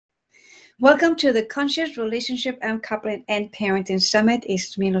Welcome to the Conscious Relationship and Coupling and Parenting Summit.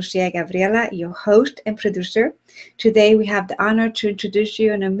 It's me, Lucia Gabriela, your host and producer. Today we have the honor to introduce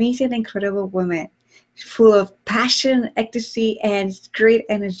you an amazing, incredible woman full of passion, ecstasy, and great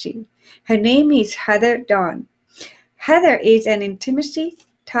energy. Her name is Heather Dawn. Heather is an intimacy,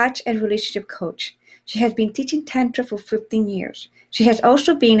 touch, and relationship coach. She has been teaching Tantra for 15 years. She has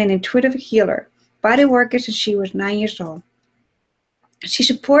also been an intuitive healer, body worker since she was 9 years old. She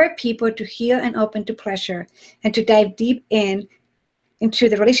supported people to heal and open to pleasure and to dive deep into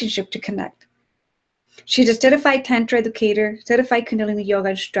the relationship to connect. She's a certified Tantra educator, certified Kundalini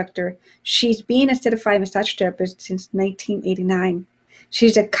yoga instructor. She's been a certified massage therapist since 1989.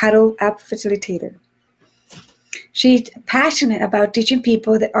 She's a cuddle app facilitator. She's passionate about teaching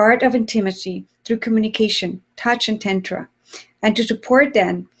people the art of intimacy through communication, touch, and Tantra, and to support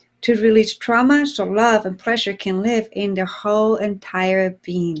them to release trauma so love and pleasure can live in their whole entire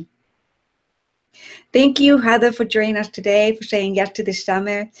being. Thank you, Heather, for joining us today, for saying yes to this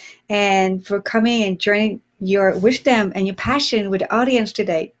summit, and for coming and joining your wisdom and your passion with the audience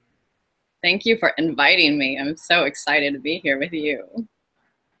today. Thank you for inviting me. I'm so excited to be here with you.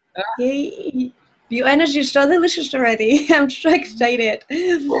 Yay. Your energy is so delicious already. I'm so excited.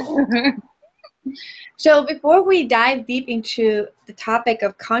 So before we dive deep into the topic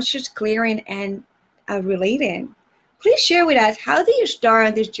of conscious clearing and relating, please share with us, how did you start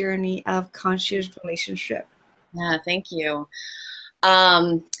on this journey of conscious relationship? Yeah, thank you.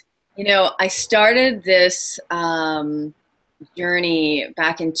 I started this journey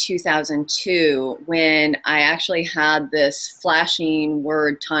back in 2002 when I actually had this flashing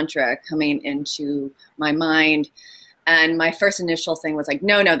word Tantra coming into my mind. And my first initial thing was like,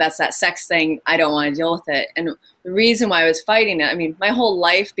 no, that's that sex thing. I don't want to deal with it. And the reason why I was fighting it, I mean, my whole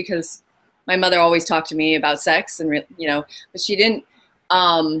life, because my mother always talked to me about sex and, but she didn't,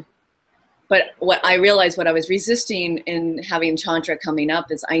 but what I realized, what I was resisting in having Tantra coming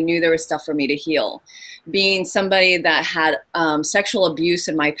up, is I knew there was stuff for me to heal. Being somebody that had sexual abuse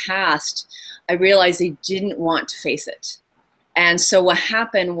in my past, I realized I didn't want to face it. And so what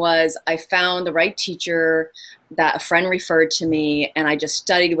happened was I found the right teacher that a friend referred to me, and I just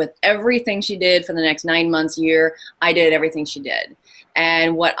studied with everything she did for the next 9 months, year. I did everything she did.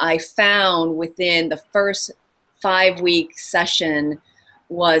 And what I found within the first 5-week session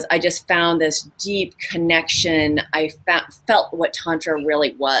was I just found this deep connection. I felt what Tantra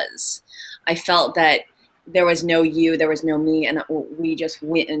really was. I felt that there was no you, there was no me, and we just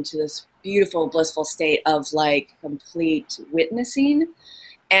went into this beautiful, blissful state of like complete witnessing.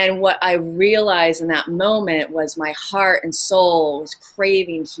 And what I realized in that moment was my heart and soul was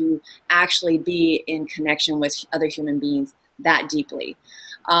craving to actually be in connection with other human beings that deeply.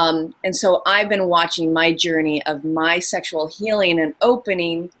 And so I've been watching my journey of my sexual healing and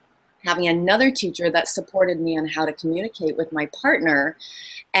opening, having another teacher that supported me on how to communicate with my partner.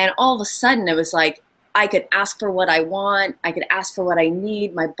 And all of a sudden it was like, I could ask for what I want. I could ask for what I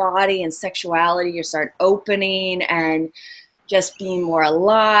need. My body and sexuality just start opening and just being more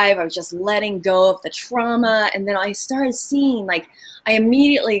alive. I was just letting go of the trauma. And then I started seeing, like, I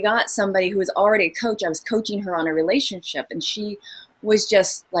immediately got somebody who was already a coach. I was coaching her on a relationship, and she was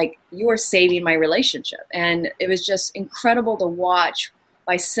just like, you are saving my relationship. And it was just incredible to watch,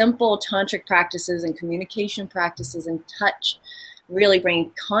 by simple tantric practices and communication practices and touch, really bringing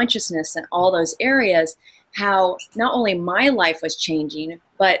consciousness in all those areas, how not only my life was changing,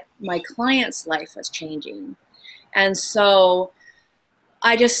 but my client's life was changing. And so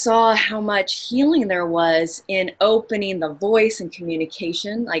I just saw how much healing there was in opening the voice and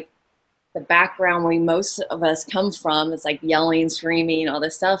communication. Like, the background where most of us come from, it's like yelling, screaming, all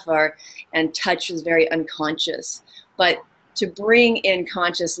this stuff, and touch is very unconscious. But to bring in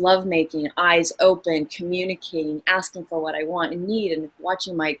conscious lovemaking, eyes open, communicating, asking for what I want and need, and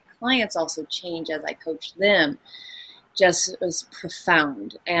watching my clients also change as I coach them, just was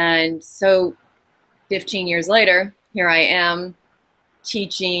profound. And so 15 years later, here I am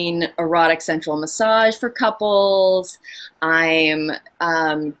teaching erotic sensual massage for couples. I'm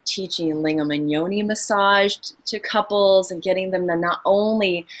teaching lingam and yoni massage to couples and getting them to not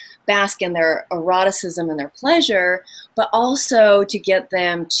only bask in their eroticism and their pleasure, but also to get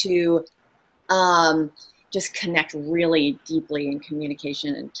them to just connect really deeply in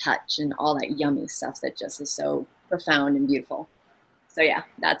communication and touch and all that yummy stuff that just is so profound and beautiful. So yeah,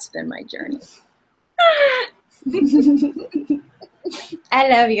 that's been my journey. I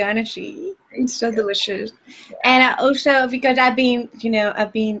love your energy. It's so delicious. Yeah. And also, because I've been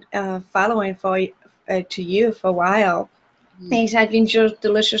following to you for a while. It's been just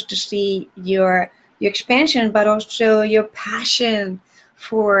delicious to see your expansion, but also your passion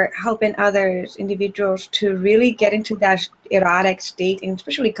for helping others, individuals, to really get into that erotic state, and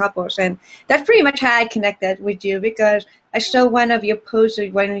especially couples. And that's pretty much how I connected with you, because I saw one of your posts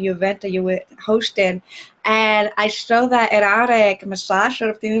at one of your events that you were hosting, and I saw that erotic massage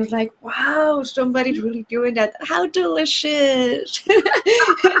sort of thing. It was like, wow, somebody's really doing that. How delicious! So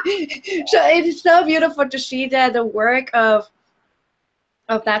it's so beautiful to see that the work of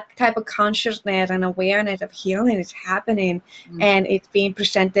that type of consciousness and awareness of healing is happening, and it's being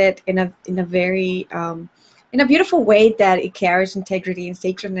presented in a very in a beautiful way that it carries integrity and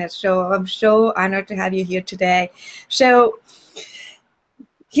sacredness. So I'm so honored to have you here today. So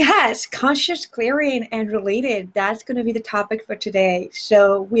yes, conscious clearing and related, that's going to be the topic for today.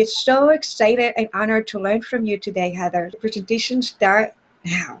 So we're so excited and honored to learn from you today, Heather. The presentation start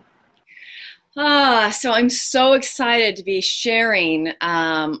now. So I'm so excited to be sharing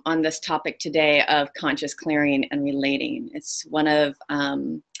on this topic today of conscious clearing and relating. It's one of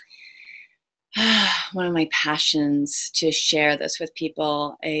my passions to share this with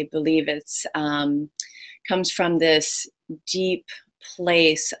people. I believe it's comes from this deep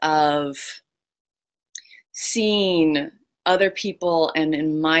place of seeing other people, and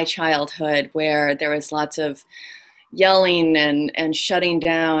in my childhood where there was lots of yelling and shutting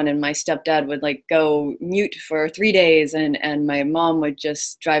down, and my stepdad would like go mute for 3 days, and my mom would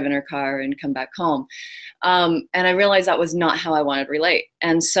just drive in her car and come back home. And I realized that was not how I wanted to relate.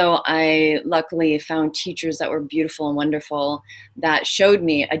 And so I luckily found teachers that were beautiful and wonderful that showed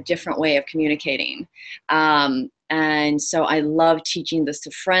me a different way of communicating. And so I love teaching this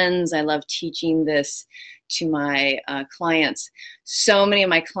to friends. I love teaching this to my clients. So many of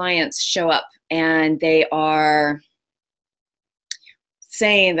my clients show up and they are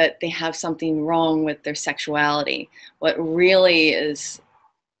saying that they have something wrong with their sexuality. What really is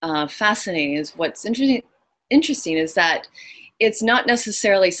fascinating is what's interesting is that it's not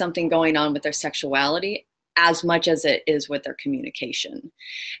necessarily something going on with their sexuality as much as it is with their communication.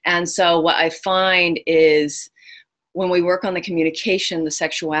 And so what I find is when we work on the communication, the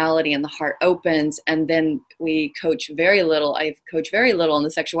sexuality and the heart opens, and then we coach very little. I coach very little on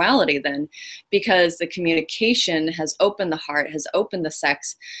the sexuality then, because the communication has opened the heart, has opened the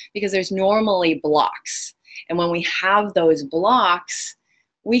sex, because there's normally blocks. And when we have those blocks,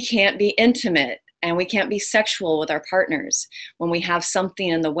 we can't be intimate and we can't be sexual with our partners when we have something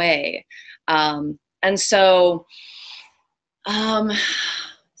in the way.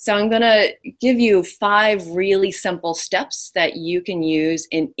 So I'm going to give you 5 really simple steps that you can use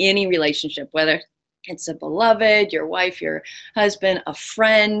in any relationship, whether it's a beloved, your wife, your husband, a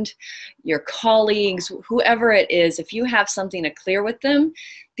friend, your colleagues, whoever it is. If you have something to clear with them,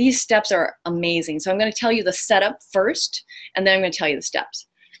 these steps are amazing. So I'm going to tell you the setup first, and then I'm going to tell you the steps.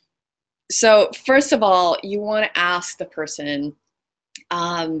 So first of all, you want to ask the person,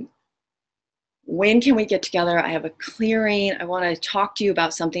 when can we get together? I have a clearing. I want to talk to you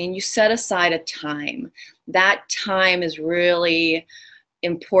about something. And you set aside a time. That time is really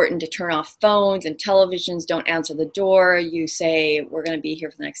important to turn off phones and televisions. Don't answer the door. You say, we're going to be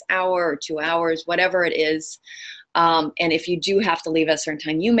here for the next hour or 2 hours, whatever it is. And if you do have to leave at a certain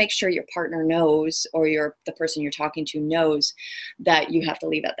time, you make sure your partner knows, or the person you're talking to knows that you have to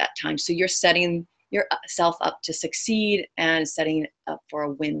leave at that time. So you're setting yourself up to succeed and setting up for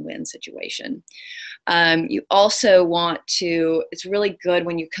a win-win situation. You also want to, it's really good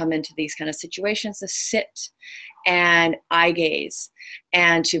when you come into these kind of situations to sit and eye gaze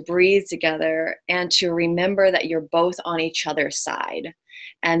and to breathe together and to remember that you're both on each other's side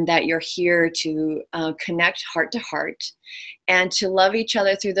and that you're here to connect heart to heart and to love each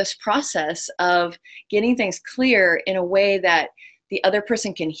other through this process of getting things clear in a way that the other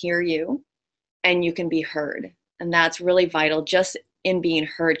person can hear you and you can be heard. And that's really vital. Just in being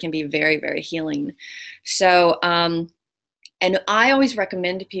heard can be very, very healing. So, and I always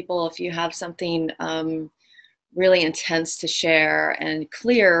recommend to people, if you have something really intense to share and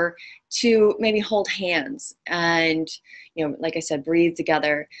clear, to maybe hold hands and, like I said, breathe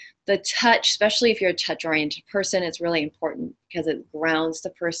together. The touch, especially if you're a touch-oriented person, it's really important because it grounds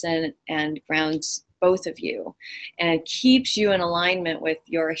the person and grounds both of you, and it keeps you in alignment with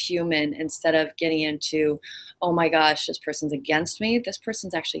your human instead of getting into, oh my gosh, this person's against me. This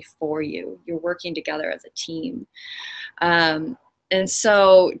person's actually for you. You're working together as a team. And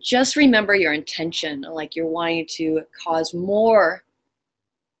so just remember your intention, like you're wanting to cause more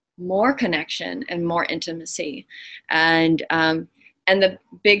connection and more intimacy. And the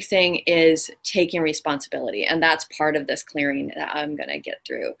big thing is taking responsibility. And that's part of this clearing that I'm going to get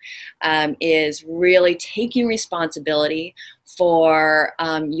through, is really taking responsibility for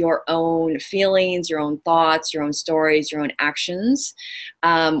your own feelings, your own thoughts, your own stories, your own actions.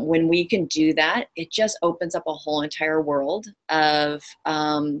 When we can do that, it just opens up a whole entire world of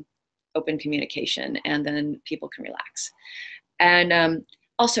open communication, and then people can relax. And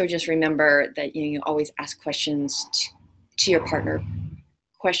also just remember that you always ask questions to your partner.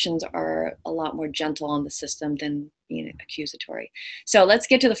 Questions are a lot more gentle on the system than being accusatory. So let's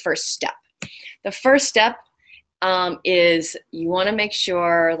get to the first step. The first step is you want to make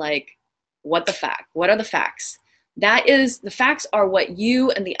sure, like, what are the facts? That is, the facts are what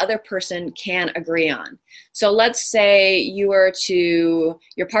you and the other person can agree on. So let's say your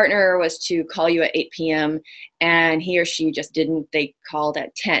partner was to call you at 8 p.m. and he or she just didn't, they called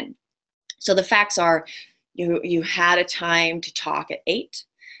at 10. So the facts are you had a time to talk at 8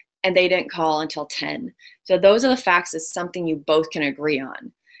 and they didn't call until 10. So those are the facts. It's something you both can agree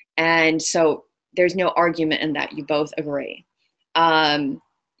on. And so there's no argument in that. You both agree.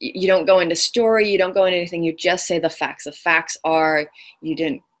 You don't go into story. You don't go into anything. You just say the facts. The facts are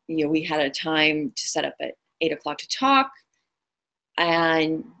we had a time to set up at 8 o'clock to talk,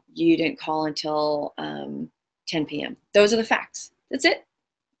 and you didn't call until 10 p.m. Those are the facts. That's it.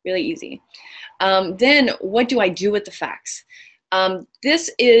 Really easy. Then what do I do with the facts? This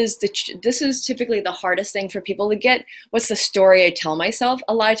is typically the hardest thing for people to get. What's the story I tell myself?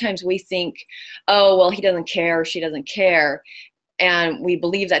 A lot of times we think, oh, well, he doesn't care or she doesn't care. And we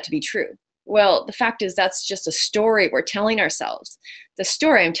believe that to be true. Well, the fact is that's just a story we're telling ourselves. The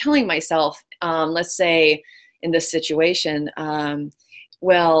story I'm telling myself, let's say in this situation,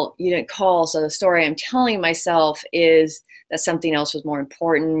 well, you didn't call, so the story I'm telling myself is that something else was more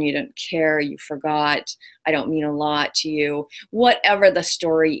important. You didn't care, you forgot, I don't mean a lot to you. Whatever the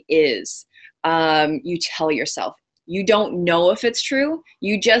story is, you tell yourself. You don't know if it's true.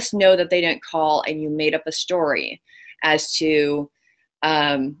 You just know that they didn't call and you made up a story as to,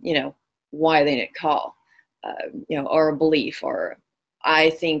 why they didn't call, or a belief, or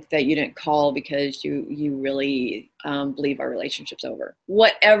I think that you didn't call because you really believe our relationship's over.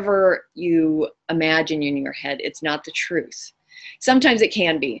 Whatever you imagine in your head, it's not the truth. Sometimes it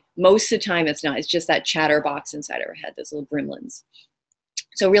can be. Most of the time it's not. It's just that chatterbox inside our head, those little gremlins.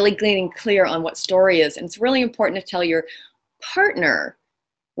 So really getting clear on what story is. And it's really important to tell your partner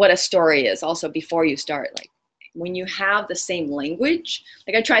what a story is also before you start. Like, when you have the same language,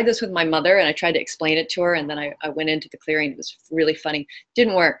 like I tried this with my mother and I tried to explain it to her, and then I went into the clearing. It was really funny.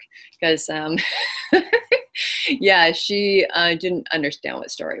 Didn't work because, yeah, she didn't understand what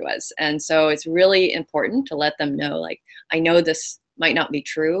story was. And so it's really important to let them know, like, I know this might not be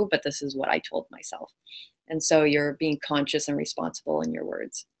true, but this is what I told myself. And so you're being conscious and responsible in your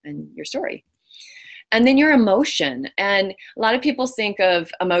words and your story. And then your emotion. And a lot of people think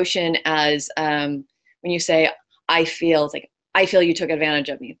of emotion as, when you say, I feel, it's like, I feel you took advantage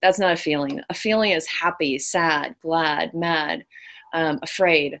of me. That's not a feeling. A feeling is happy, sad, glad, mad,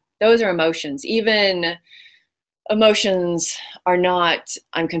 afraid. Those are emotions. Even emotions are not,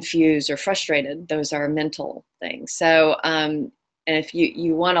 I'm confused or frustrated. Those are mental things. So, and if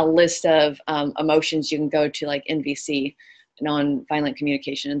you want a list of emotions, you can go to like NVC, Nonviolent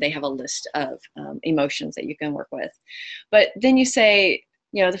Communication, and they have a list of emotions that you can work with. But then you say,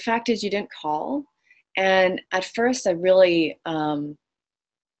 the fact is you didn't call. And at first, I really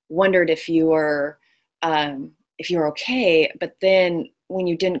wondered if you were okay. But then when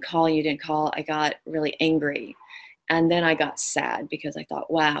you didn't call, I got really angry, and then I got sad because I thought,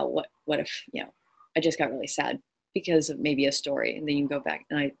 wow, what if I just got really sad because of maybe a story, and then you can go back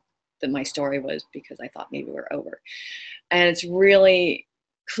and my story was because I thought maybe we're over. And it's really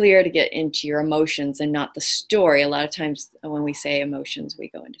clear to get into your emotions and not the story. A lot of times when we say emotions, we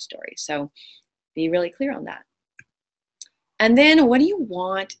go into story. So be really clear on that. And then what do you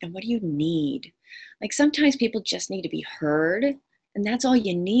want and what do you need? Like sometimes people just need to be heard, and that's all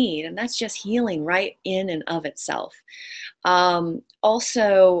you need. And that's just healing right in and of itself.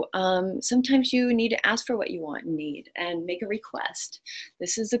 Also, sometimes you need to ask for what you want and need and make a request.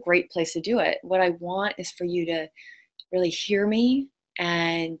 This is a great place to do it. What I want is for you to really hear me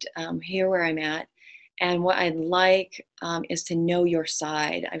and hear where I'm at. And what I'd like is to know your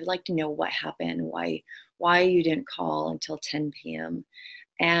side. I'd like to know what happened, why you didn't call until 10 p.m.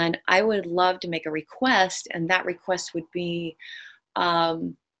 And I would love to make a request, and that request would be,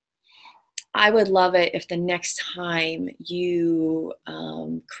 I would love it if the next time you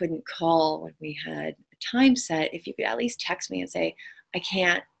couldn't call when we had a time set, if you could at least text me and say, I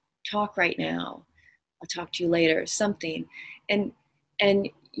can't talk right now. I'll talk to you later, something. And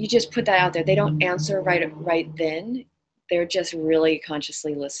you just put that out there. They don't answer right then. they're just really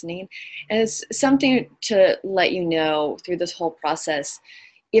consciously listening. And it's something to let you know through this whole process.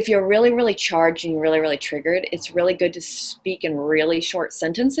 If you're really, really charged and really, really triggered, it's really good to speak in really short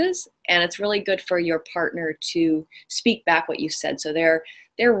sentences. And it's really good for your partner to speak back what you said. So they're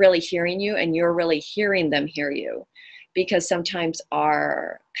really hearing you and you're really hearing them hear you, because sometimes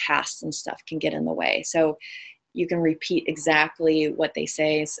our past and stuff can get in the way. So you can repeat exactly what they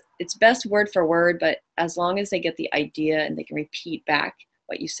say. It's best word for word, but as long as they get the idea and they can repeat back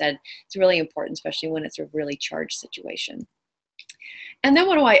what you said, it's really important, especially when it's a really charged situation. And then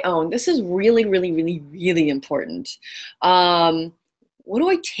what do I own? This is really, really, really, really important. What do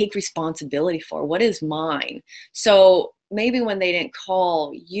I take responsibility for? What is mine? So maybe when they didn't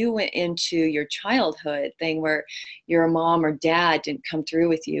call, you went into your childhood thing where your mom or dad didn't come through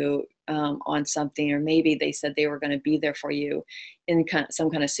with you on something, or maybe they said they were going to be there for you in some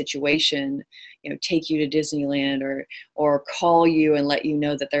kind of situation, take you to Disneyland or call you and let you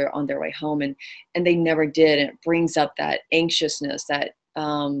know that they're on their way home, and they never did. And it brings up that anxiousness, that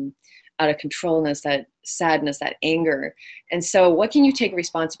out of controlness, that sadness, that anger. And so what can you take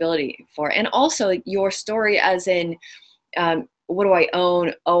responsibility for? And also your story, as in, what do I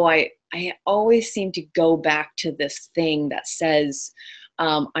own? Oh, I always seem to go back to this thing that says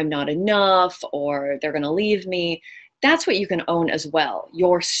I'm not enough, or they're going to leave me. That's what you can own as well,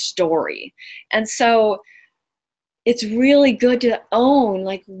 your story. And so it's really good to own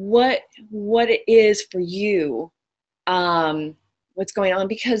like what it is for you, what's going on.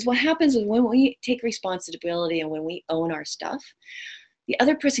 Because what happens is when we take responsibility and when we own our stuff, the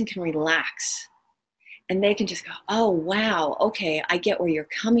other person can relax. And they can just go, oh, wow, okay, I get where you're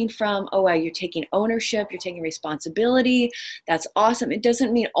coming from. Oh, wow, you're taking ownership, you're taking responsibility. That's awesome. It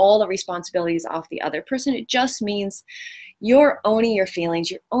doesn't mean all the responsibility is off the other person. It just means you're owning your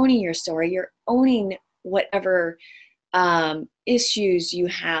feelings, you're owning your story, you're owning whatever issues you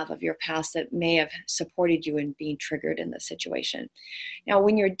have of your past that may have supported you in being triggered in this situation. Now,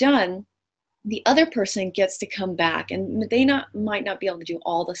 when you're done, the other person gets to come back, and they might not be able to do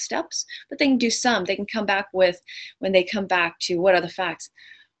all the steps, but they can do some. They can come back with, when they come back to what are the facts.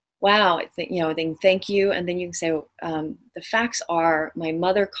 Wow, they can thank you, and then you can say, the facts are my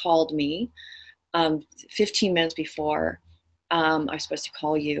mother called me 15 minutes before I was supposed to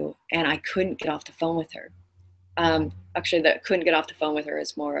call you, and I couldn't get off the phone with her. Actually, that couldn't get off the phone with her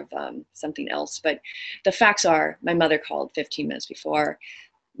is more of something else, but the facts are my mother called 15 minutes before.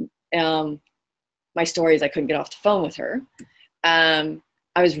 My story is I couldn't get off the phone with her. I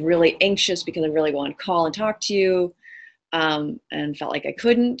was really anxious because I really wanted to call and talk to you, and felt like I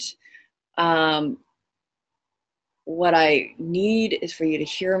couldn't. What I need is for you to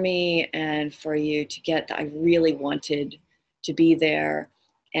hear me and for you to get that I really wanted to be there.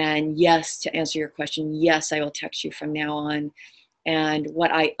 And yes, to answer your question, yes, I will text you from now on. And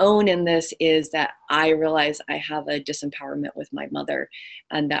what I own in this is that I realize I have a disempowerment with my mother,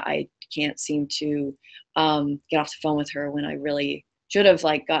 and that I can't seem to get off the phone with her when I really should have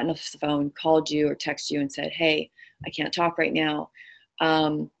gotten off the phone, called you or texted you and said, hey, I can't talk right now,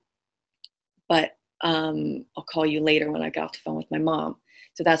 but I'll call you later when I get off the phone with my mom.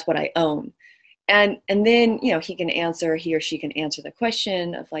 So that's what I own. And then, he or she can answer the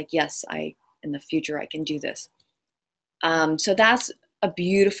question of yes, in the future, I can do this. So that's a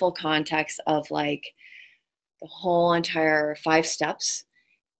beautiful context of the whole entire 5 steps.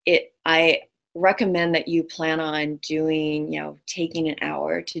 I recommend that you plan on doing, taking an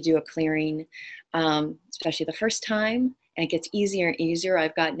hour to do a clearing, especially the first time. And it gets easier and easier.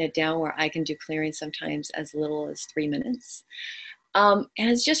 I've gotten it down where I can do clearing sometimes as little as 3 minutes. And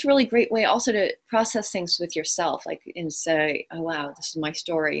it's just a really great way also to process things with yourself, and say, oh, wow, this is my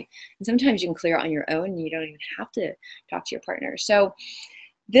story. And sometimes you can clear it on your own and you don't even have to talk to your partner. So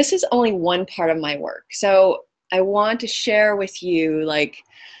this is only one part of my work. So I want to share with you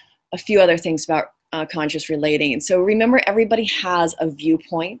a few other things about conscious relating. And so remember, everybody has a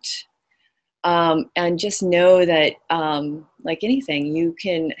viewpoint. And just know that, like anything, you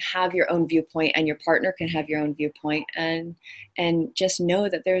can have your own viewpoint and your partner can have your own viewpoint, and just know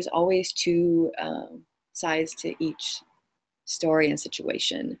that there's always 2 sides to each story and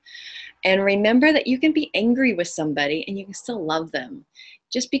situation. And remember that you can be angry with somebody and you can still love them.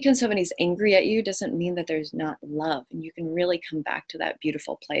 Just because somebody's angry at you doesn't mean that there's not love. And you can really come back to that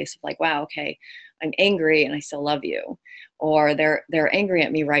beautiful place of wow, okay, I'm angry and I still love you. Or they're angry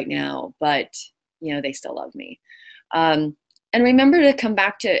at me right now, but they still love me. And remember to come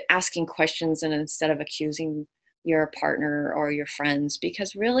back to asking questions, and instead of accusing your partner or your friends,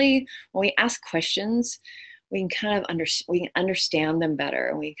 because really when we ask questions, we can understand them better,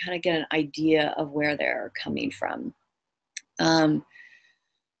 and we kind of get an idea of where they're coming from. Um,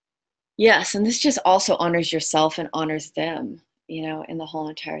 yes, and this just also honors yourself and honors them, you know, in the whole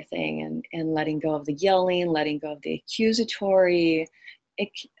entire thing, and letting go of the yelling, letting go of the accusatory, it,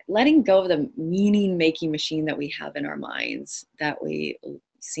 letting go of the meaning making machine that we have in our minds that we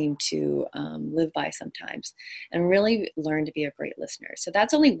seem to live by sometimes, and really learn to be a great listener. So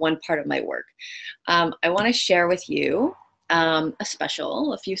that's only one part of my work. I want to share with you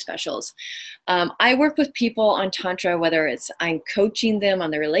a few specials. I work with people on Tantra, whether it's I'm coaching them on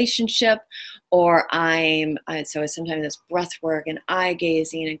the relationship, or so sometimes it's breath work and eye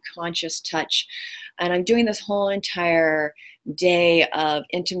gazing and conscious touch. And I'm doing this whole entire day of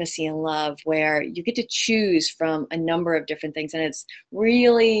intimacy and love where you get to choose from a number of different things. And it's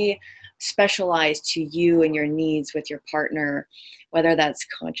really specialized to you and your needs with your partner, whether that's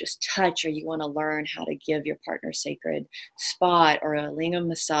conscious touch or you want to learn how to give your partner sacred spot, or a lingam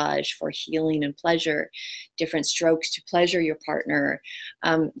massage for healing and pleasure, different strokes to pleasure your partner,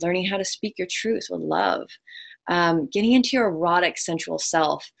 learning how to speak your truth with love, getting into your erotic sensual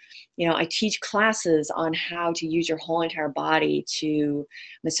self. You know, I teach classes on how to use your whole entire body to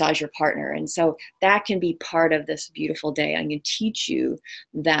massage your partner. And so that can be part of this beautiful day. I can teach you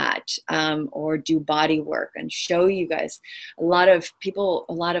that, or do body work and show you guys. A lot of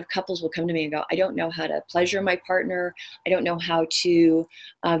couples will come to me and go, I don't know how to pleasure my partner. I don't know how to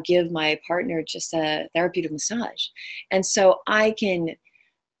give my partner just a therapeutic massage. And so I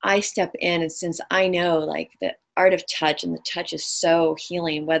step in, and since I know like the art of touch, and the touch is so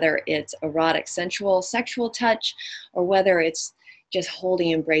healing, whether it's erotic, sensual, sexual touch, or whether it's just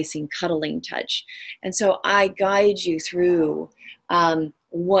holding, embracing, cuddling touch. And so I guide you through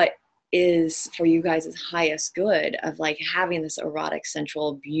what is for you guys' highest good of like having this erotic,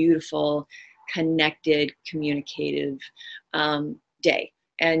 sensual, beautiful, connected, communicative day.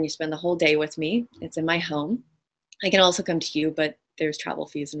 And you spend the whole day with me. It's in my home. I can also come to you, but there's travel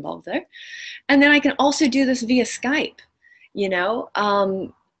fees involved there. And then I can also do this via Skype. You know,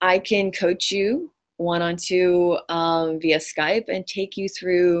 I can coach you one-on-two via Skype and take you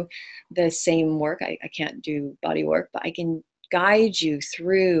through the same work. I can't do body work, but I can guide you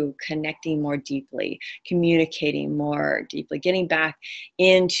through connecting more deeply, communicating more deeply, getting back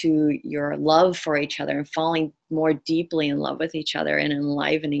into your love for each other and falling more deeply in love with each other and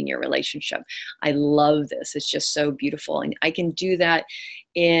enlivening your relationship. I love this. It's just so beautiful. And I can do that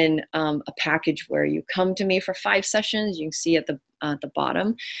in a package where you come to me for 5 sessions. You can see at the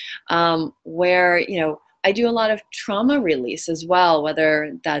bottom, where, you know, I do a lot of trauma release as well,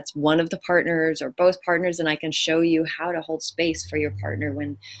 whether that's one of the partners or both partners, and I can show you how to hold space for your partner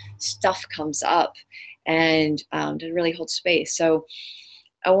when stuff comes up, and to really hold space. So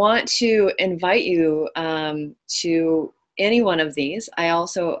I want to invite you to any one of these.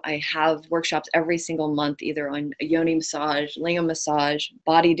 I have workshops every single month, either on yoni massage, lingam massage,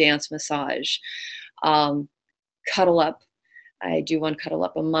 body dance massage, cuddle up. I do one cuddle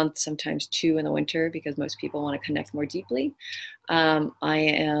up a month, sometimes 2 in the winter, because most people want to connect more deeply. I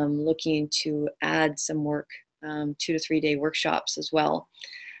am looking to add some work, 2 to 3 day workshops as well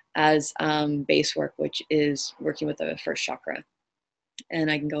as base work, which is working with the first chakra.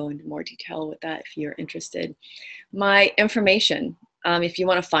 And I can go into more detail with that if you're interested. My information, if you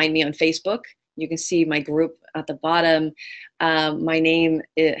want to find me on Facebook, you can see my group at the bottom. My name,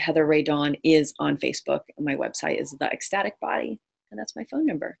 Heather Rae Dawn, is on Facebook. My website is The Ecstatic Body, and that's my phone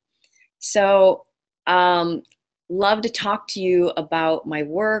number. So love to talk to you about my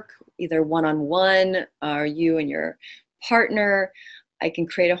work, either one-on-one or you and your partner. I can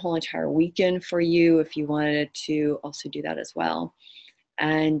create a whole entire weekend for you if you wanted to also do that as well.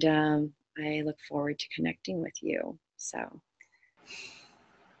 And I look forward to connecting with you. So.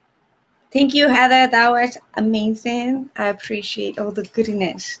 Thank you, Heather. That was amazing. I appreciate all the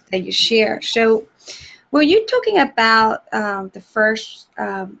goodness that you share. So, were you talking about the first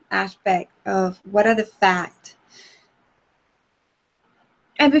aspect of what are the facts?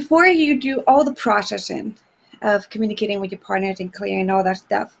 And before you do all the processing of communicating with your partners and clearing all that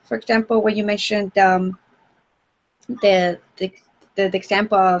stuff, for example, when you mentioned the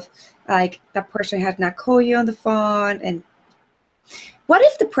example of like that person has not called you on the phone, and what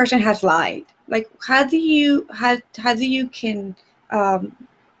if the person has lied? Like, how do you can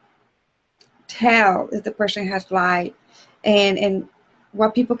tell if the person has lied, and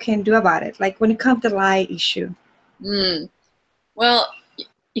what people can do about it? Like when it comes to lie issue. Well,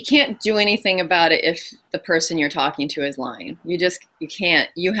 you can't do anything about it if the person you're talking to is lying. You can't.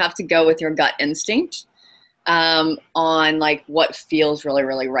 You have to go with your gut instinct on like what feels really,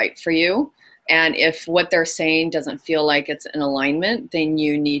 really right for you. And if what they're saying doesn't feel like it's in alignment, then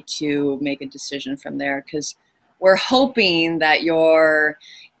you need to make a decision from there. Because we're hoping that you're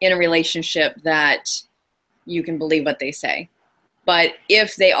in a relationship that you can believe what they say. But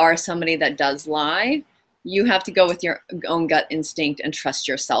if they are somebody that does lie, you have to go with your own gut instinct and trust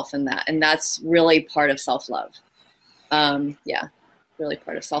yourself in that. And that's really part of self-love. Yeah, really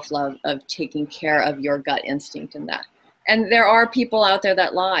part of self-love, of taking care of your gut instinct in that. And there are people out there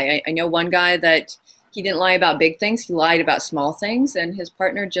that lie. I know one guy that he didn't lie about big things. He lied about small things, and his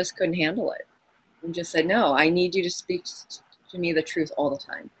partner just couldn't handle it and just said, no, I need you to speak to me the truth all the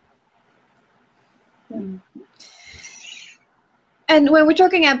time. Mm. And when we're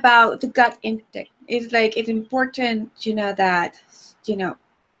talking about the gut instinct, it's important, that,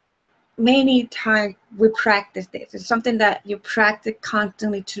 many times we practice this. It's something that you practice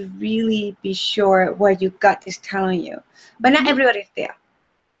constantly to really be sure what your gut is telling you. But not everybody's there.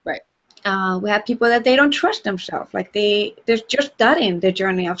 Right. We have people that they don't trust themselves. Like they're just starting the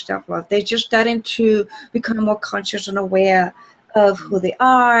journey of self-love. They're just starting to become more conscious and aware of who they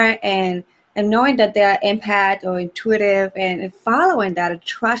are, and knowing that they're empath or intuitive, and following that and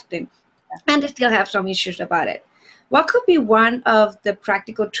trusting. And they still have some issues about it. What could be one of the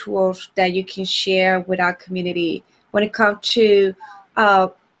practical tools that you can share with our community when it comes to,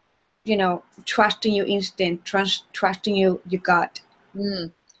 trusting your instinct, trusting your gut?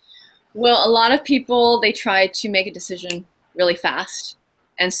 Well, a lot of people, they try to make a decision really fast.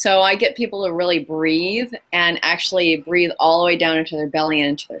 And so I get people to really breathe, and actually breathe all the way down into their belly and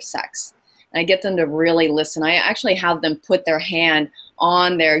into their sex. And I get them to really listen. I actually have them put their hand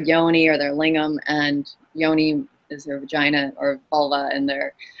on their yoni or their lingam, and yoni is their vagina or vulva, and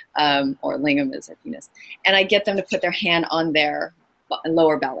their or lingam is their penis. And I get them to put their hand on their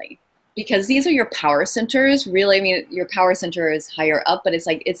lower belly, because these are your power centers. Really, I mean, your power center is higher up, but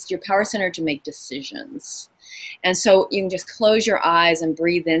it's your power center to make decisions. And so you can just close your eyes and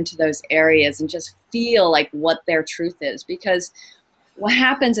breathe into those areas and just feel like what their truth is. Because what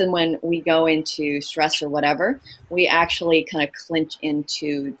happens is when we go into stress or whatever, we actually kind of clinch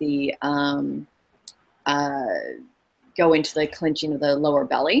into the go into the clenching of the lower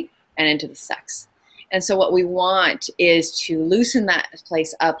belly and into the sex. And so what we want is to loosen that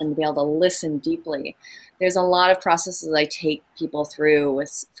place up and be able to listen deeply. There's a lot of processes I take people through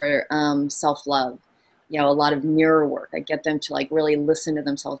for self-love. A lot of mirror work. I get them to really listen to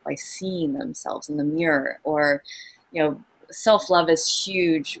themselves by seeing themselves in the mirror. Or, self-love is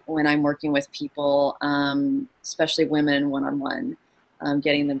huge when I'm working with people, especially women one-on-one.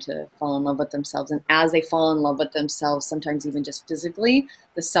 Getting them to fall in love with themselves. And as they fall in love with themselves, sometimes even just physically,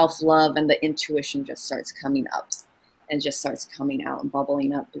 the self-love and the intuition just starts coming up and just starts coming out and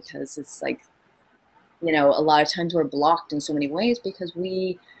bubbling up, because it's like, a lot of times we're blocked in so many ways because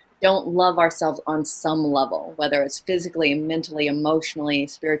we don't love ourselves on some level, whether it's physically, mentally, emotionally,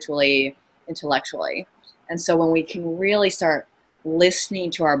 spiritually, intellectually. And so when we can really start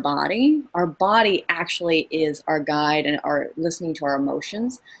listening to our body actually is our guide, and our listening to our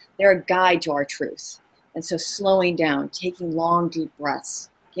emotions, they're a guide to our truth. And so slowing down, taking long, deep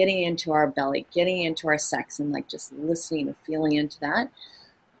breaths, getting into our belly, getting into our sex, and just listening and feeling into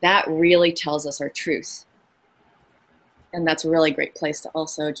that really tells us our truth. And that's a really great place to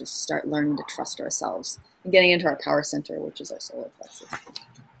also just start learning to trust ourselves and getting into our power center, which is our solar plexus.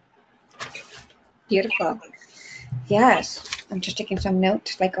 Beautiful. Yes, I'm just taking some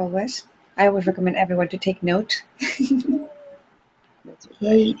notes, like always. I always recommend everyone to take notes.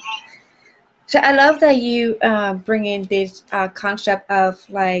 Yay. So I love that you bring in this concept of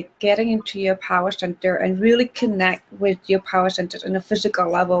getting into your power center and really connect with your power center on a physical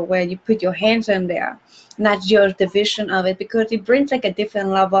level, where you put your hands in there, not just the vision of it, because it brings a different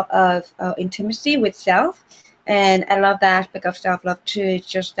level of intimacy with self. And I love that aspect of self-love too. It's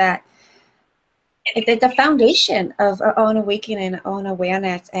just that it's the foundation of our own awakening, our own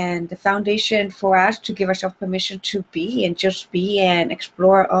awareness, and the foundation for us to give ourselves permission to be and just be and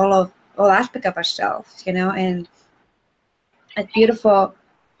explore all aspects of ourselves, and it's beautiful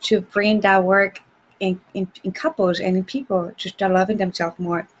to bring that work in couples and in people to start loving themselves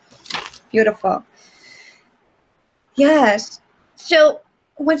more. Beautiful. Yes. So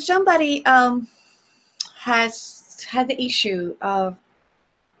when somebody has had the issue of,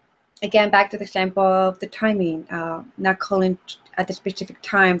 again, back to the example of the timing, not calling at the specific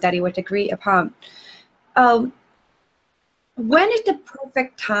time that it was agreed upon. When is the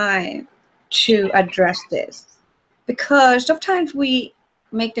perfect time to address this? Because sometimes we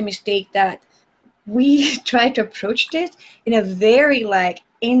make the mistake that we try to approach this in a very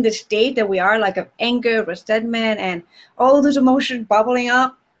in the state that we are, of anger, resentment, and all those emotions bubbling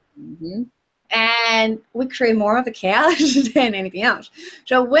up. Mm-hmm. And we create more of the chaos than anything else.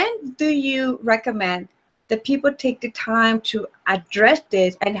 So when do you recommend that people take the time to address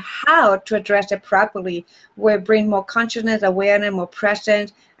this and how to address it properly, where bring more consciousness, awareness, more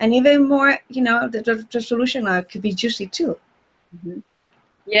presence, and even more, the solution could be juicy too. Mm-hmm.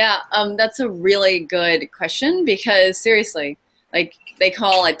 Yeah, that's a really good question, because seriously, like they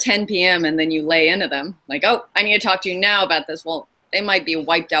call at 10 p.m. and then you lay into them like, oh, I need to talk to you now about this. Well, they might be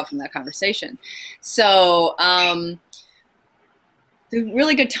wiped out from that conversation. So the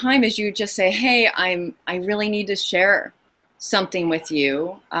really good time is you just say, hey, I really need to share something with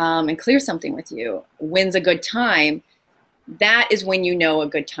you and clear something with you. When's a good time? That is when you know a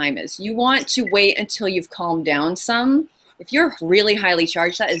good time is. You want to wait until you've calmed down some. If you're really highly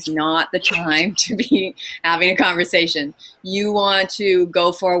charged, that is not the time to be having a conversation. You want to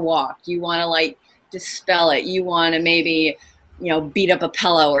go for a walk. You want to like dispel it. You want to maybe, beat up a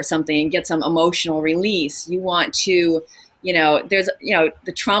pillow or something and get some emotional release. You want to, there's,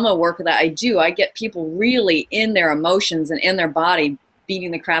 the trauma work that I do, I get people really in their emotions and in their body, beating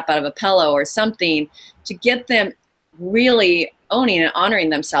the crap out of a pillow or something to get them really owning and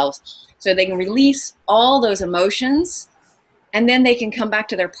honoring themselves so they can release all those emotions, and then they can come back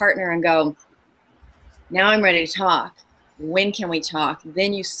to their partner and go, now I'm ready to talk. When can we talk?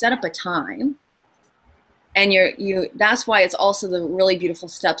 Then you set up a time, and that's why it's also the really beautiful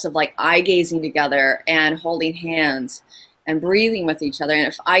steps of like eye gazing together and holding hands and breathing with each other. And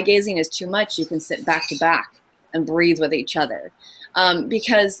if eye gazing is too much, you can sit back to back and breathe with each other,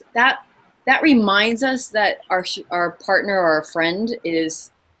 because that reminds us that our partner or our friend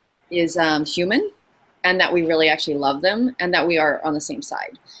is human, and that we really actually love them, and that we are on the same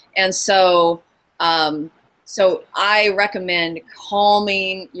side. And so so I recommend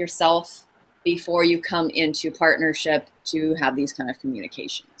calming yourself before you come into partnership to have these kind of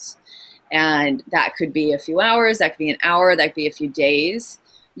communications. And that could be a few hours, that could be an hour, that could be a few days.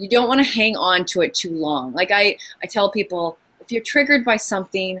 You don't want to hang on to it too long. Like I tell people, if you're triggered by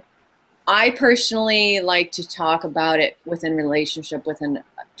something, I personally like to talk about it within relationship within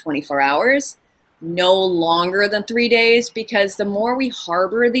 24 hours, no longer than 3 days, because the more we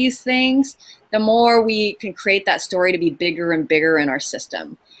harbor these things, the more we can create that story to be bigger and bigger in our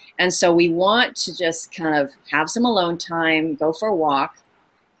system. And so we want to just kind of have some alone time, go for a walk,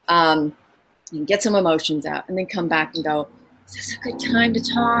 and get some emotions out, and then come back and go, is this a good time to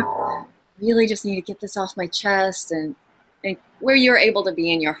talk? Really just need to get this off my chest, and where you're able to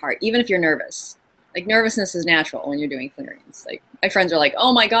be in your heart, even if you're nervous. Like nervousness is natural when you're doing clearings. Like my friends are like,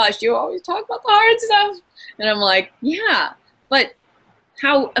 oh my gosh, you always talk about the hard stuff. And I'm like, yeah, but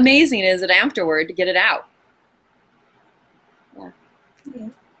how amazing is it afterward to get it out? Yeah.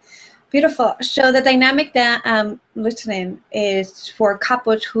 Beautiful. So the dynamic that I'm listening is for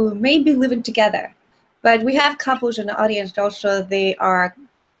couples who may be living together, but we have couples in the audience also, they're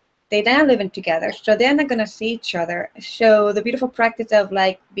not living together, so they're not going to see each other. So the beautiful practice of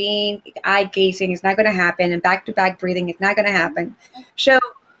like being eye gazing is not going to happen, and back to back breathing is not going to happen. So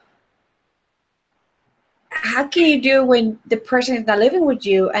how can you do when the person is not living with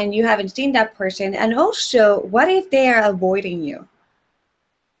you and you haven't seen that person? And also, what if they are avoiding you?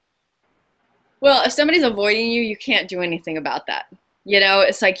 Well, if somebody's avoiding you, you can't do anything about that.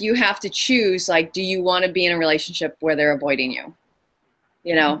 It's like you have to choose, like, do you want to be in a relationship where they're avoiding you?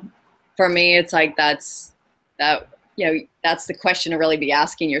 For me, it's like that's the question to really be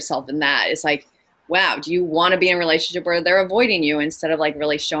asking yourself in that. It's like, wow, do you want to be in a relationship where they're avoiding you instead of like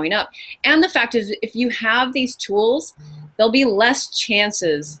really showing up? And the fact is, if you have these tools, there'll be less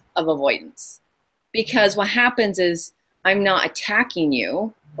chances of avoidance, because what happens is I'm not attacking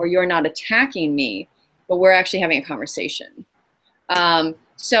you or you're not attacking me, but we're actually having a conversation.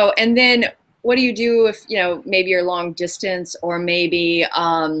 So, and then what do you do if, maybe you're long distance, or maybe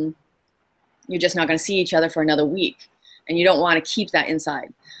you're just not going to see each other for another week and you don't want to keep that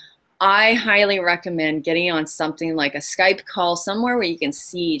inside? I highly recommend getting on something like a Skype call, somewhere where you can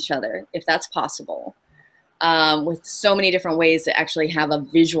see each other, if that's possible, with so many different ways to actually have a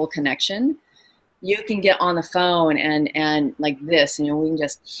visual connection. You can get on the phone and like this, and we can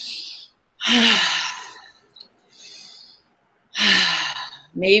just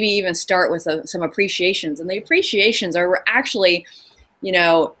maybe even start with some appreciations. And the appreciations are actually,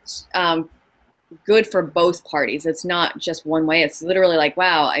 good for both parties. It's not just one way. It's literally like,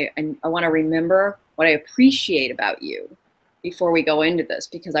 wow, I want to remember what I appreciate about you before we go into this,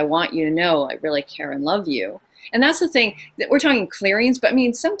 because I want you to know I really care and love you. And that's the thing, that we're talking clearings, but I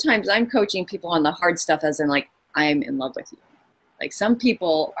mean, sometimes I'm coaching people on the hard stuff, as in like, I'm in love with you. Like some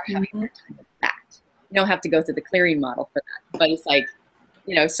people are having a hard time with that. You don't have to go through the clearing model for that, but it's like,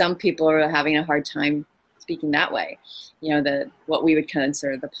 some people are having a hard time speaking that way. What we would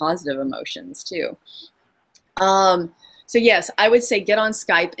consider the positive emotions too. So yes, I would say get on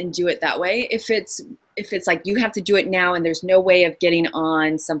Skype and do it that way. If it's like you have to do it now and there's no way of getting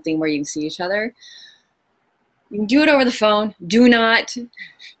on something where you can see each other, you can do it over the phone. Do not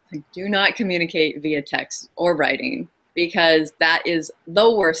communicate via text or writing, because that is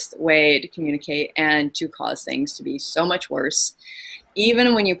the worst way to communicate and to cause things to be so much worse.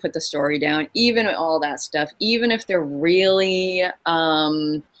 Even when you put the story down, even all that stuff, even if they're really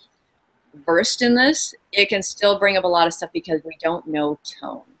versed in this, it can still bring up a lot of stuff because we don't know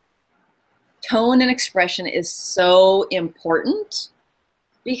tone. Tone and expression is so important,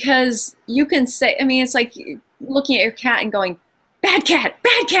 because you can say, I mean, it's like looking at your cat and going, bad cat,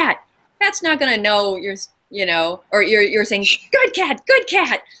 bad cat. Cat's not gonna know you're, you know, or you're saying, good cat, good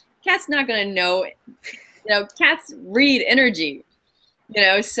cat. Cat's not gonna know, you know, cats read energy, you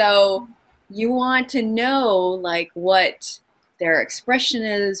know, so you want to know like what their expression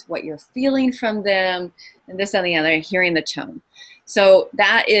is, what you're feeling from them, and this and the other, and hearing the tone. So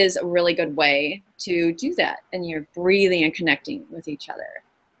that is a really good way to do that, and you're breathing and connecting with each other.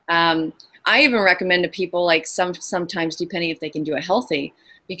 I even recommend to people, like sometimes, depending if they can do it healthy,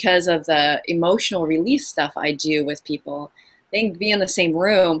 because of the emotional release stuff I do with people, they can be in the same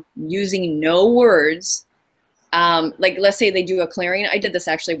room using no words. Like let's say they do a clearing. I did this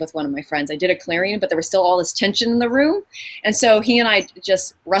actually with one of my friends. I did a clearing, but there was still all this tension in the room. And so he and I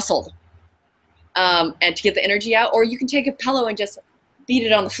just wrestled and to get the energy out. Or you can take a pillow and just beat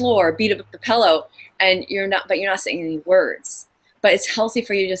it on the floor, beat it with the pillow, and you're not saying any words. But it's healthy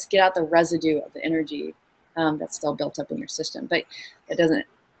for you to just get out the residue of the energy that's still built up in your system. But it doesn't,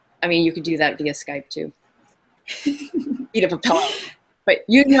 I mean, you could do that via Skype too. Beat up a pillow. But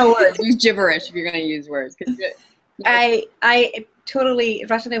use no words, use gibberish if you're going to use words. I totally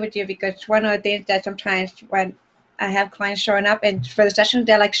resonate with you, because one of the things that sometimes when I have clients showing up and for the session,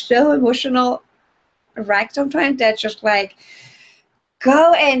 they're like so emotional wrecked sometimes, they're just like,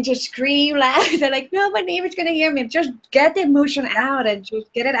 go and just scream loud. They're like, no, my neighbor's going to hear me. Just get the emotion out and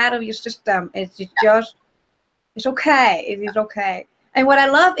just get it out of your system. It's just, it's okay. It is okay. And what I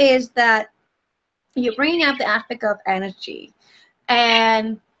love is that you're bringing up the aspect of energy.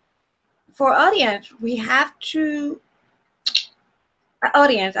 And for audience, we have to,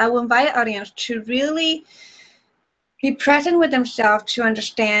 I will invite audience to really be present with themselves, to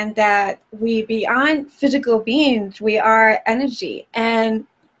understand that we, beyond physical beings, we are energy. And,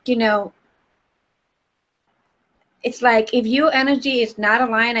 you know, it's like if your energy is not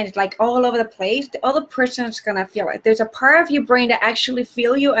aligned and it's like all over the place, the other person is going to feel it. There's a part of your brain that actually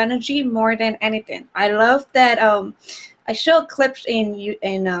feel your energy more than anything. I love that I show clips in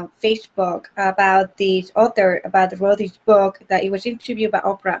Facebook about this author, about the wrote this book, that it was interviewed by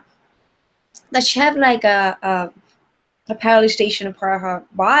Oprah, that she had like a paralyzation in part of her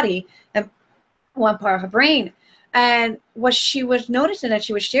body and one part of her brain. And what she was noticing that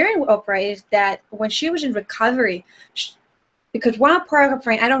she was sharing with Oprah is that when she was in recovery, because one part of her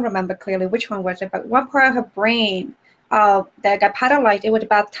brain, I don't remember clearly which one was it, but one part of her brain that got paralyzed, it was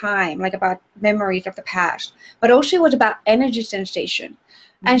about time, like about memories of the past, but also it was about energy sensation.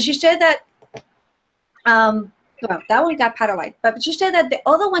 Mm-hmm. And she said that, well, that one got paralyzed, but she said that the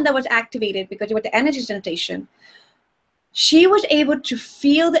other one that was activated, because it was the energy sensation, she was able to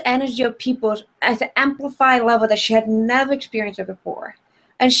feel the energy of people at an amplified level that she had never experienced it before.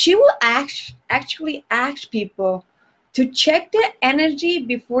 And she will actually ask people to check their energy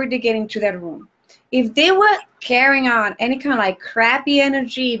before they get into that room. If they were carrying on any kind of like crappy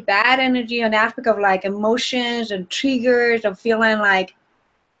energy, bad energy, an aspect of like emotions and triggers of feeling like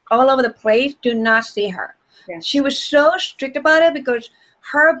all over the place, do not see her. Yeah. She was so strict about it, because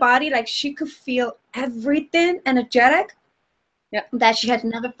her body, like she could feel everything energetic. Yeah. That she had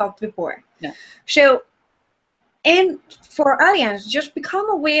never felt before. Yeah. So, and for audience, just become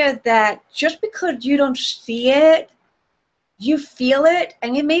aware that just because you don't see it, you feel it.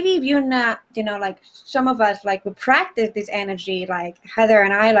 And maybe if you're not, you know, like some of us, like we practice this energy, like Heather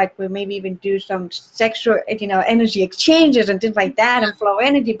and I, like we maybe even do some sexual, you know, energy exchanges and things like that, and flow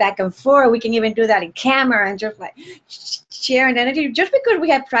energy back and forth. We can even do that in camera and just like sharing energy. Just because we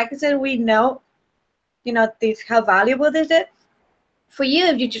have practiced it, we know, you know, this, how valuable this is. For you,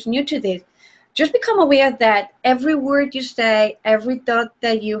 if you're just new to this, just become aware that every word you say, every thought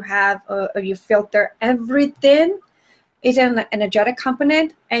that you have, or you filter, everything is an energetic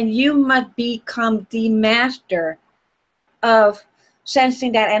component, and you must become the master of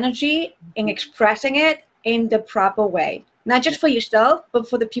sensing that energy and expressing it in the proper way. Not just for yourself, but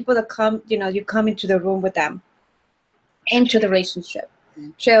for the people that come, you know, you come into the room with them, into the relationship.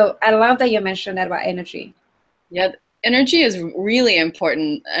 Mm-hmm. So I love that you mentioned that about energy. Yeah. Energy is really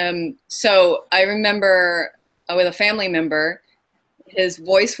important. So I remember with a family member. His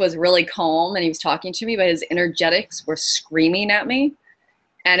voice was really calm and he was talking to me, but his energetics were screaming at me.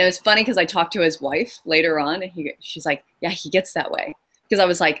 And it was funny because I talked to his wife later on and she's like, yeah, he gets that way. Because I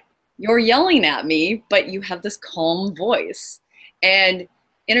was like, you're yelling at me, but you have this calm voice. And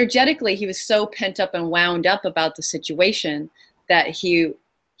energetically, he was so pent up and wound up about the situation that he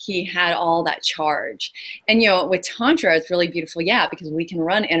had all that charge. And, you know, with Tantra, it's really beautiful, yeah, because we can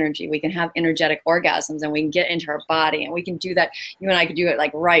run energy, we can have energetic orgasms, and we can get into our body, and we can do that. You and I could do it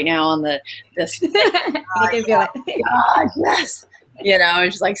like right now on this. You can feel it. God, yes. You know,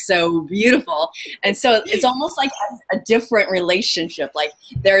 it's just like so beautiful. And so it's almost like a different relationship. Like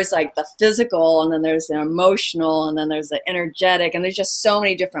there's like the physical, and then there's the emotional, and then there's the energetic, and there's just so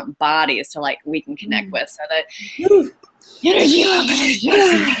many different bodies to like we can connect with. So that energy, just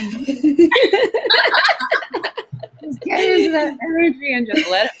get into that energy and just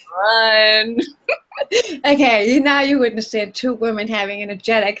let it run. Okay, now you witnessed two women having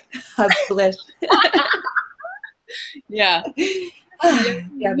energetic bliss. Yeah.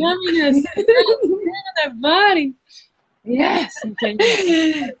 Yeah. Yumminess. That body. Yes.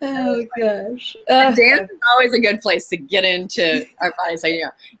 Oh gosh. Dance is always a good place to get into our bodies. So, you know,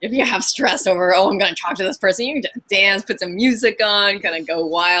 if you have stress over, oh, I'm going to talk to this person, you can just dance, put some music on, kind of go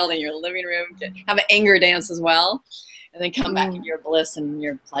wild in your living room, have an anger dance as well, and then come back into your bliss and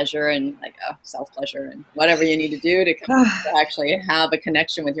your pleasure and like self-pleasure and whatever you need to do to actually have a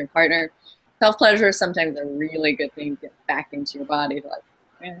connection with your partner. Self-pleasure is sometimes a really good thing to get back into your body,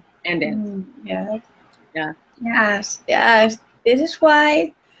 like, and dance. Yeah. Yeah. Yes. Yes. This is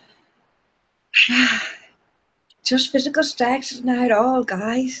why just physical sex is not all,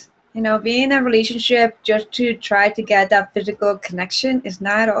 guys. You know, being in a relationship just to try to get that physical connection is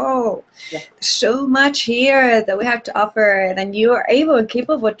not all. Yeah. There's so much here that we have to offer, and you are able and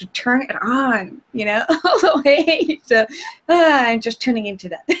capable to turn it on, you know, all the way. So I'm just tuning into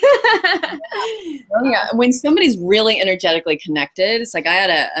that. Oh, yeah. When somebody's really energetically connected, it's like I had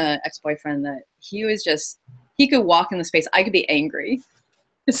a ex-boyfriend that he could walk in the space. I could be angry.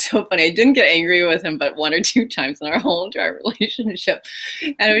 It's so funny. I didn't get angry with him but one or two times in our whole entire relationship.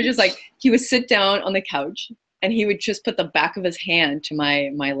 And it was just like, he would sit down on the couch and he would just put the back of his hand to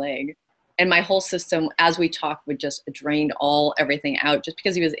my leg. And my whole system, as we talked, would just drain everything out just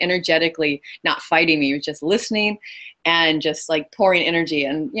because he was energetically not fighting me. He was just listening and just like pouring energy.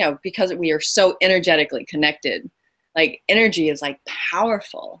 And, you know, because we are so energetically connected, like energy is like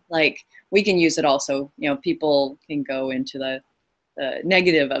powerful. Like we can use it also, you know, people can go into the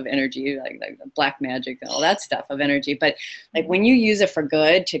negative of energy, like the black magic and all that stuff of energy. But like when you use it for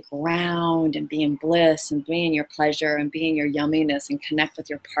good, to ground and be in bliss and be in your pleasure and be in your yumminess and connect with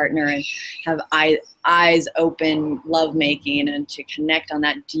your partner and have eyes open love making and to connect on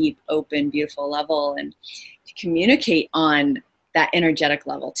that deep, open, beautiful level and to communicate on that energetic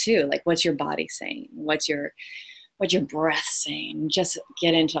level too. Like what's your body saying? What's your breath saying? Just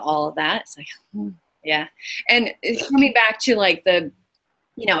get into all of that. It's like, yeah. And coming back to like the,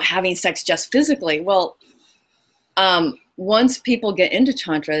 you know, having sex just physically. Well, once people get into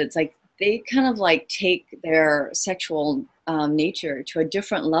Tantra, it's like they kind of like take their sexual nature to a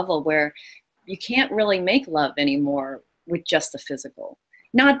different level where you can't really make love anymore with just the physical.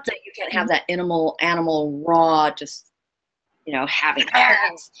 Not that you can't have that animal raw, just, you know, having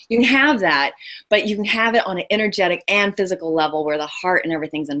sex. You can have that, but you can have it on an energetic and physical level where the heart and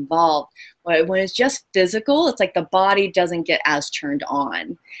everything's involved. But when it's just physical, it's like the body doesn't get as turned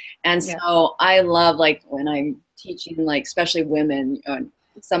on. And so I love, like, when I'm teaching, like, especially women,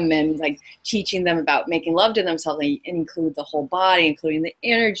 some men, like, teaching them about making love to themselves and include the whole body, including the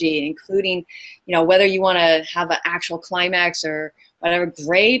energy, including, you know, whether you want to have an actual climax or whatever,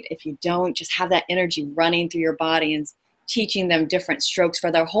 great. If you don't, just have that energy running through your body and teaching them different strokes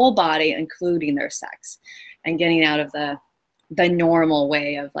for their whole body, including their sex, and getting out of the normal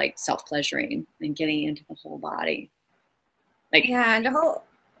way of like self-pleasuring and getting into the whole body. Like, yeah, and the whole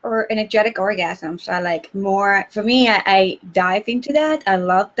energetic orgasms are like more, for me, I dive into that. I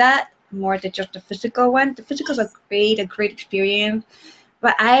love that more than just the physical one. The physical is a great experience,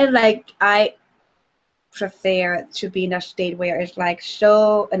 but I prefer to be in a state where it's like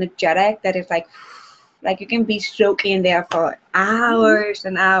so energetic that it's like you can be soaking in there for hours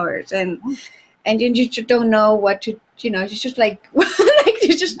and hours, and then you just don't know what to, you know, it's just like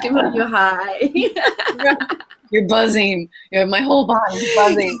you just give up your high. You're buzzing. My whole body's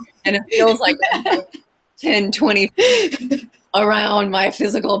buzzing, and it feels like 10, 20 feet around my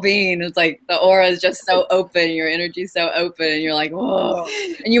physical being. It's like the aura is just so open, your energy's so open, and you're like, whoa.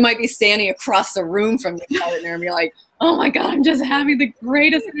 And you might be standing across the room from your partner and be like, oh my God, I'm just having the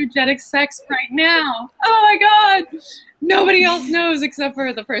greatest energetic sex right now. Oh my God. Nobody else knows except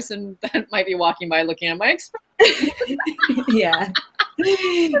for the person that might be walking by looking at my expression. Yeah.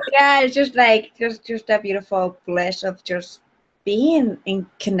 Yeah, it's just like just that beautiful bliss of just being in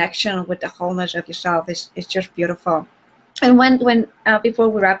connection with the wholeness of yourself is just beautiful. And when before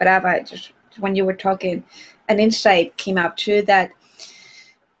we wrap it up, I just when you were talking, an insight came up too that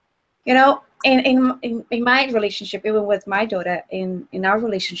in my relationship, even with my daughter, in our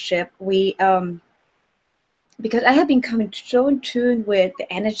relationship, we because I have been coming so in tune with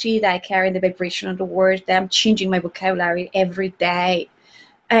the energy that I carry, the vibration of the words, that I'm changing my vocabulary every day,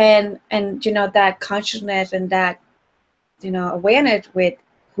 and that consciousness and that awareness with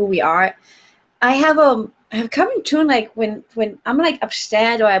who we are. I have come in tune, like when I'm like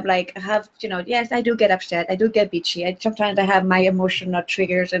upset, or I'm like I have yes, I do get upset, I do get bitchy. Sometimes I have my emotional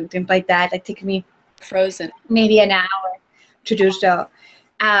triggers and things like that. It takes me Frozen. maybe an hour to do so,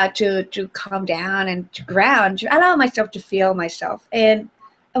 to calm down and to ground, to allow myself to feel myself. And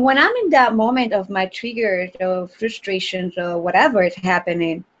when I'm in that moment of my triggers or frustrations or whatever is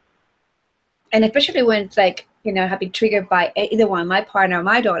happening, and especially when it's like have been triggered by either one, my partner or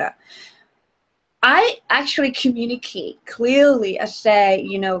my daughter, I actually communicate clearly.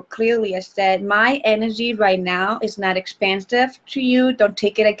 Clearly I said, my energy right now is not expansive to you. Don't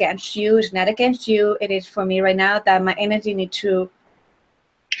take it against you. It's not against you. It is for me right now that my energy need to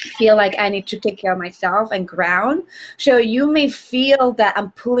feel like I need to take care of myself and ground. So you may feel that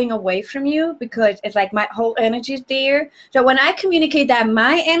I'm pulling away from you because it's like my whole energy is there. So when I communicate that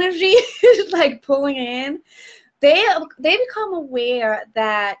my energy is like pulling in, they become aware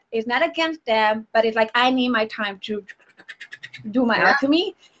that it's not against them, but it's like I need my time to do my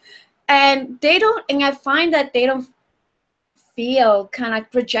alchemy. And they don't, and I find that they don't feel kind of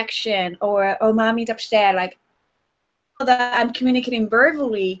like rejection or oh mommy's upset, like that I'm communicating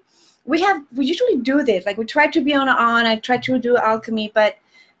verbally. We usually do this, like we try to be on, I try to do alchemy, but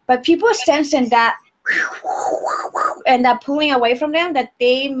people are sensing that and that pulling away from them, that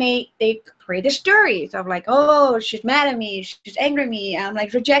they create the stories of like, oh, she's mad at me, she's angry at me, I'm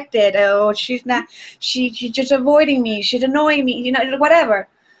like rejected, oh, she's not, she's just avoiding me, she's annoying me, whatever.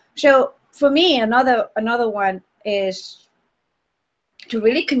 So for me, another one is to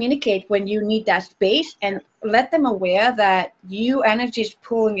really communicate when you need that space and let them aware that you energy is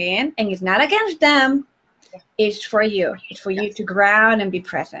pulling in and it's not against them, it's for you, it's for you to ground and be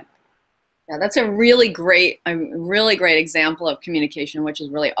present. Yeah, that's a really great example of communication, which is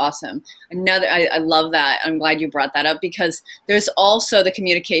really awesome. I love that. I'm glad you brought that up, because there's also the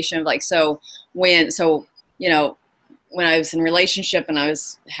communication of like, when I was in a relationship and I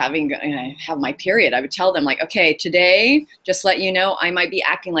was have my period, I would tell them like, okay, today, just let you know, I might be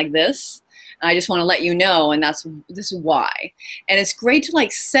acting like this. And I just want to let you know, and this is why. And it's great to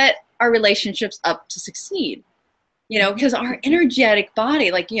like set our relationships up to succeed. Because our energetic body,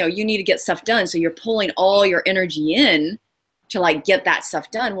 like, you need to get stuff done. So you're pulling all your energy in to like get that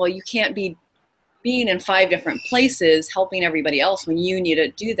stuff done. Well, you can't be being in 5 different places helping everybody else when you need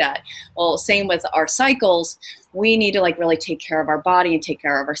to do that. Well, same with our cycles. We need to like really take care of our body and take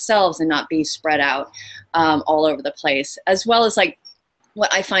care of ourselves and not be spread out all over the place. As well as like,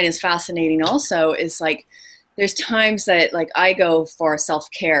 what I find is fascinating also is like, there's times that like I go for a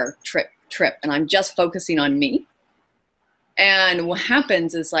self-care trip and I'm just focusing on me. And what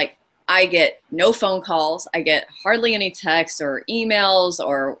happens is like, I get no phone calls, I get hardly any texts or emails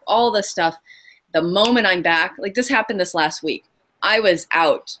or all this stuff. The moment I'm back, like this happened this last week, I was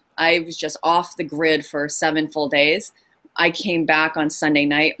out. I was just off the grid for 7 full days. I came back on Sunday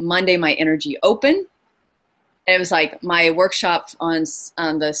night. Monday, my energy opened. And it was like my workshop on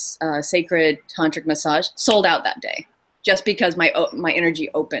this sacred tantric massage sold out that day, just because my energy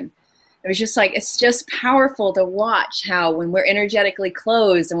opened. It was just like, it's just powerful to watch how when we're energetically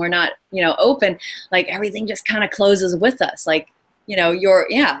closed and we're not, open, like everything just kind of closes with us. Like,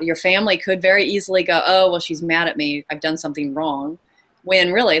 your family could very easily go, oh, well, she's mad at me, I've done something wrong.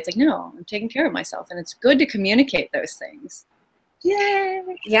 When really it's like, no, I'm taking care of myself. And it's good to communicate those things. Yay.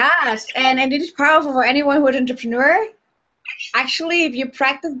 Yes, and it is powerful for anyone who is an entrepreneur. Actually, if you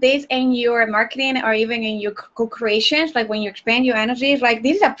practice this in your marketing or even in your co-creations, like when you expand your energies, like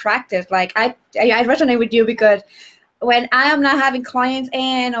this is a practice. Like I resonate with you, because when I am not having clients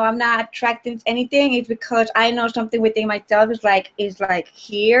in, or I'm not attracting anything, it's because I know something within myself is like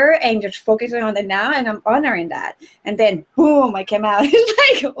here and just focusing on it now, and I'm honoring that. And then boom, I came out.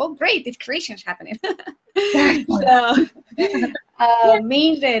 It's like, oh great, this creation is happening. So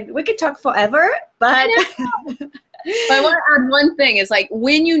amazing. We could talk forever, but But I want to add one thing is like,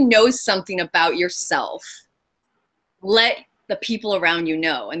 when you know something about yourself, let the people around you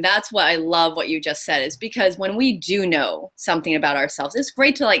know. And that's what I love what you just said, is because when we do know something about ourselves, it's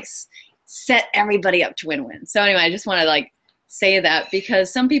great to like set everybody up to win-win. So anyway, I just want to like say that,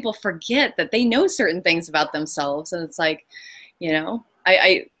 because some people forget that they know certain things about themselves. And it's like, you know,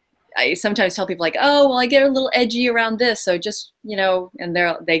 I sometimes tell people like, oh, well, I get a little edgy around this. So just, you know, and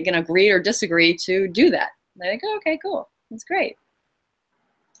they can agree or disagree to do that. And they're like, oh, okay, cool. That's great.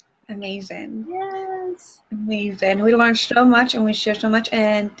 Amazing. Yes. Amazing. We learned so much and we shared so much.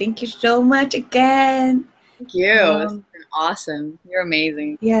 And thank you so much again. Thank you. It's been awesome. You're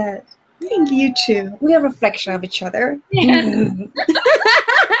amazing. Yes. Thank you too. We are a reflection of each other. Yeah.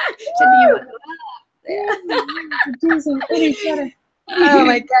 Oh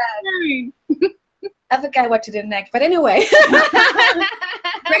my God. I forgot what to do next, but anyway.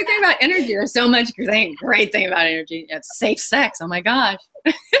 Great thing about energy. There's so much great thing about energy. It's safe sex. Oh my gosh.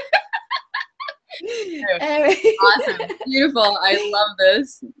 Awesome. Beautiful. I love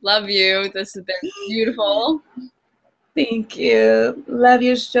this. Love you. This has been beautiful. Thank you. Love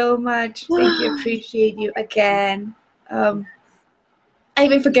you so much. Thank you. Appreciate you again. I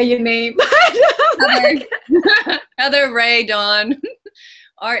even forget your name. Heather Rae Dawn.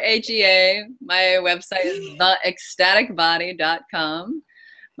 RHEA. My website is theecstaticbody.com.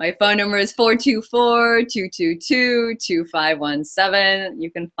 My phone number is 424-222-2517.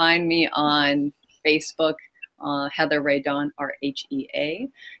 You can find me on Facebook, Heather Rae Dawn, RHEA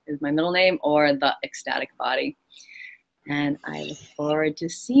is my middle name, or The Ecstatic Body. And I look forward to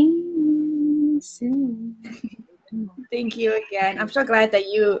seeing you soon. Thank you again. I'm so glad that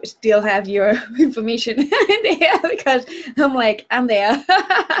you still have your information there, because I'm like, I'm there.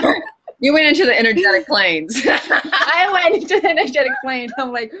 You went into the energetic planes. I went into the energetic planes.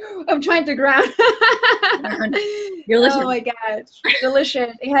 I'm like, I'm trying to ground. Oh my gosh,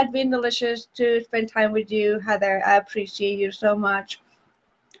 delicious. It had been delicious to spend time with you, Heather. I appreciate you so much.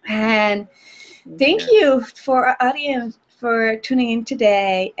 And thank you for our audience for tuning in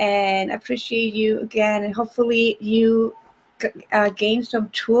today, and I appreciate you again, and hopefully you gain some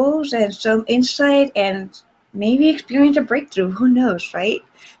tools and some insight and maybe experience a breakthrough. Who knows, right?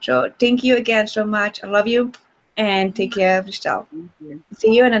 So thank you again so much. I love you, and take care of yourself.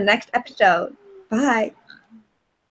 See you in the next episode. Bye.